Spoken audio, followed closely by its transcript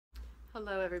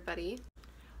Hello everybody,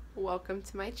 welcome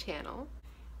to my channel.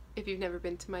 If you've never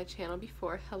been to my channel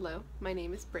before, hello, my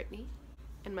name is Brittany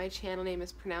and my channel name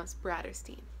is pronounced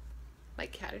Bratterstein,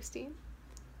 like Catterstein,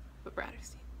 but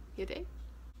Bratterstein, you dig?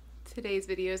 Today's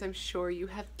video, as I'm sure you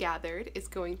have gathered, is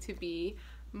going to be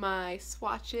my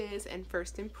swatches and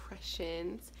first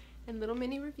impressions and little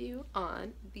mini review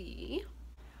on the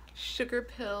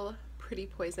SugarPill Pretty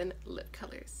Poison lip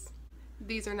colors.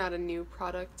 These are not a new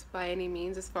product by any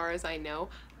means as far as I know,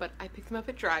 but I picked them up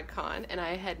at DragCon and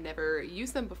I had never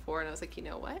used them before and I was like, you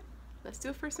know what? Let's do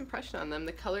a first impression on them.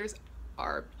 The colors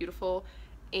are beautiful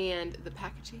and the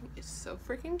packaging is so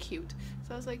freaking cute.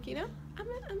 So I was like, you know, I'm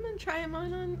gonna try them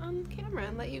on camera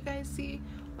and let you guys see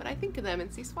what I think of them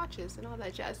and see swatches and all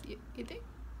that jazz. You dig?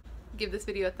 Give this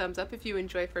video a thumbs up if you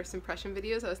enjoy first impression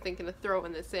videos. I was thinking of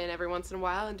throwing this in every once in a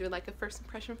while and doing like a first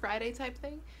impression Friday type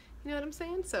thing. You know what I'm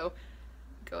saying? So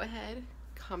go ahead,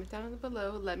 comment down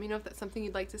below, let me know if that's something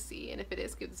you'd like to see, and if it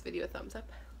is, give this video a thumbs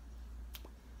up.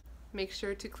 Make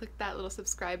sure to click that little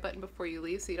subscribe button before you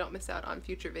leave so you don't miss out on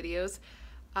future videos.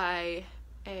 I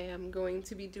am going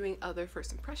to be doing other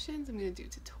first impressions. I'm going to do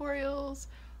tutorials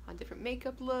on different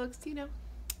makeup looks, you know.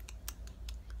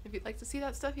 If you'd like to see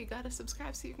that stuff, you gotta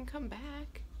subscribe so you can come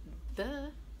back. Duh.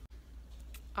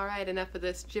 Alright, enough of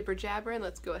this jibber jabber, and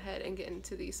let's go ahead and get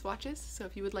into these swatches. So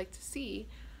if you would like to see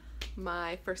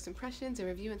my first impressions and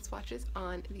review and swatches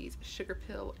on these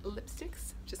SugarPill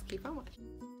lipsticks, just keep on watching.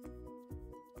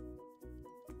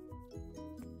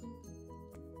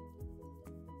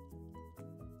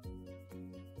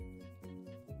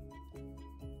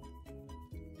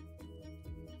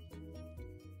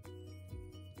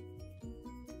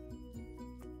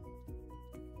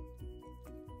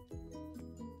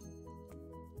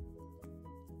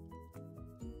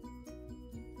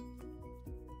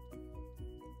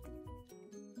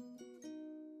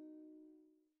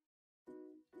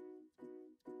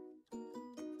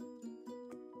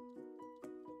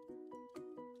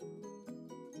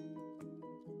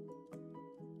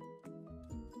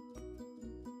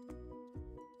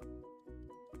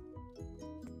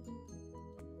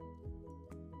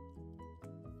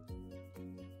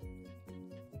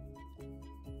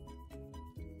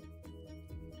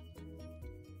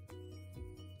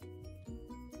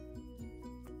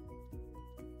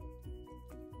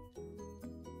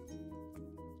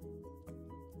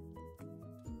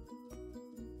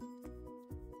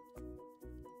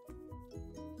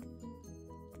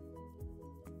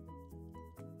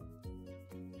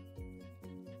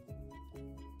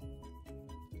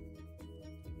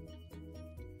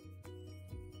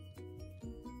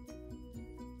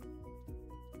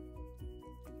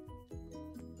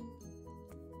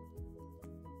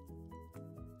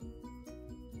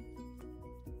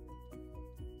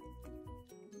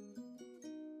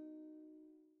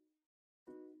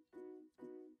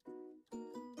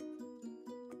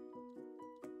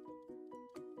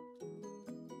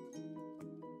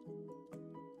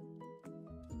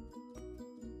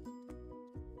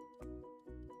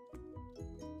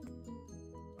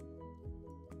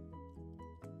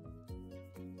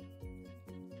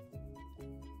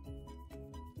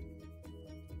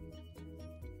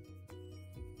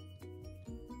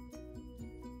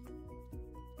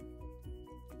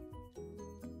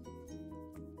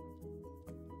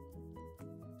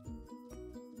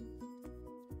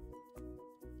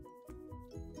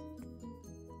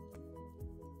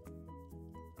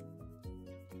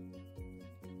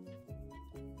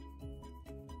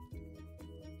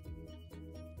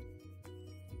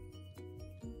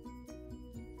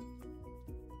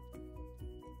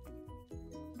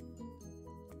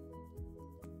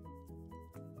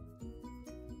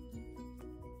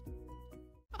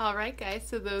 Alright guys,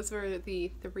 so those were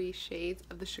the 3 shades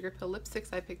of the SugarPill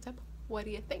lipsticks I picked up. What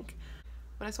do you think?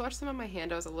 When I swatched them on my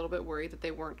hand, I was a little bit worried that they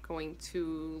weren't going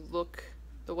to look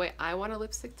the way I want a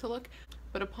lipstick to look,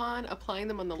 but upon applying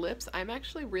them on the lips, I'm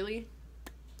actually really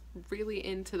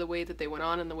into the way that they went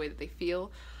on and the way that they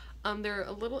feel. They're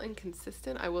a little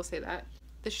inconsistent, I will say that.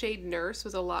 The shade Nurse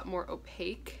was a lot more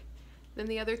opaque than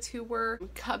the other two were.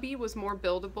 Cubby was more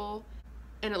buildable,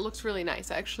 and it looks really nice.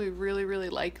 I actually really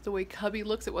like the way Cubby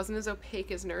looks. It wasn't as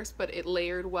opaque as Nurse, but it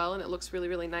layered well and it looks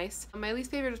really nice. My least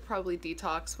favorite is probably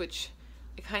Detox, which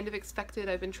I kind of expected.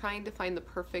 I've been trying to find the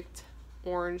perfect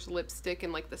orange lipstick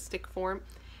in like the stick form,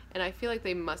 and I feel like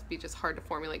they must be just hard to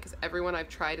formulate because everyone I've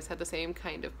tried has had the same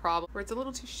kind of problem where it's a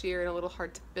little too sheer and a little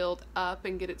hard to build up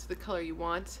and get it to the color you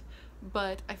want.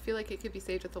 but I feel like it could be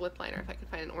saved with a lip liner. If I could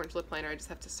find an orange lip liner, I just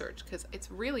have to search because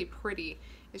it's really pretty.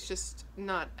 It's just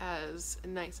not as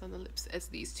nice on the lips as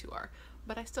these two are,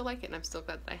 but I still like it and I'm still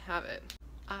glad that I have it.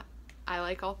 I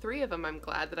like all three of them. I'm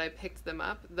glad that I picked them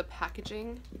up. The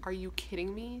packaging, are you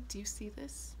kidding me? Do you see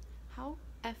this? How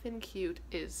effing cute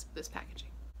is this packaging?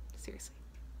 Seriously,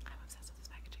 I'm obsessed with this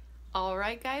packaging. All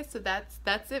right, guys, so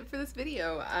that's it for this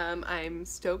video. I'm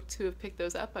stoked to have picked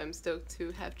those up. I'm stoked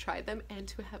to have tried them and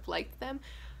to have liked them.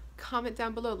 Comment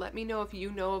down below. Let me know if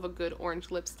you know of a good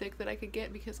orange lipstick that I could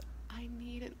get, because I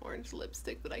need an orange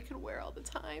lipstick that I could wear all the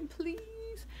time,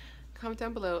 please. Comment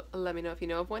down below. Let me know if you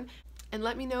know of one. And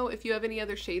let me know if you have any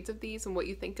other shades of these and what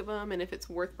you think of them, and if it's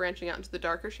worth branching out into the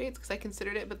darker shades, because I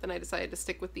considered it, but then I decided to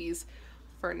stick with these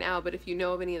for now. But if you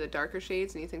know of any of the darker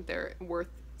shades and you think they're worth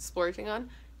splurging on,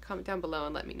 comment down below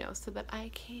and let me know so that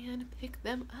I can pick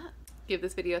them up. Give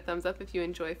this video a thumbs up if you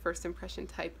enjoy first impression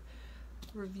type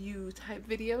review type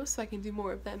videos, so I can do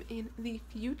more of them in the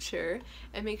future.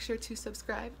 And make sure to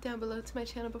subscribe down below to my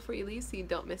channel before you leave so you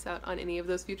don't miss out on any of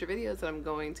those future videos that I'm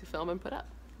going to film and put up.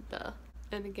 Duh.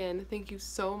 And again, thank you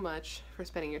so much for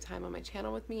spending your time on my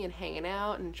channel with me and hanging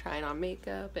out and trying on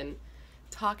makeup and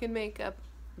talking makeup.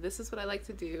 This is what I like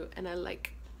to do, and I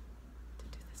like to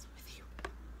do this with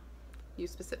you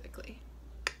specifically.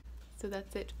 So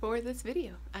that's it for this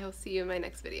video. I will see you in my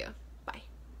next video. Bye.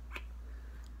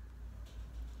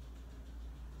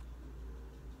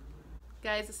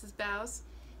 Guys, this is Bows.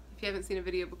 If you haven't seen a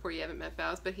video before, you haven't met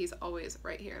Bows, but he's always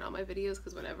right here in all my videos,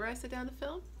 because whenever I sit down to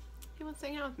film, he wants to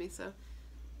hang out with me, so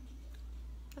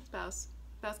that's Bows.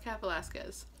 Bows Cat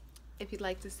Velasquez. If you'd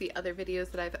like to see other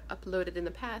videos that I've uploaded in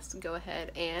the past, go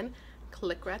ahead and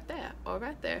click right there, or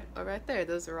right there, or right there.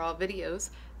 Those are all videos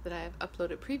that I've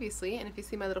uploaded previously, and if you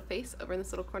see my little face over in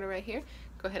this little corner right here,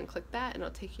 go ahead and click that, and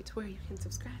it'll take you to where you can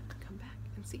subscribe and come back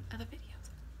and see other videos.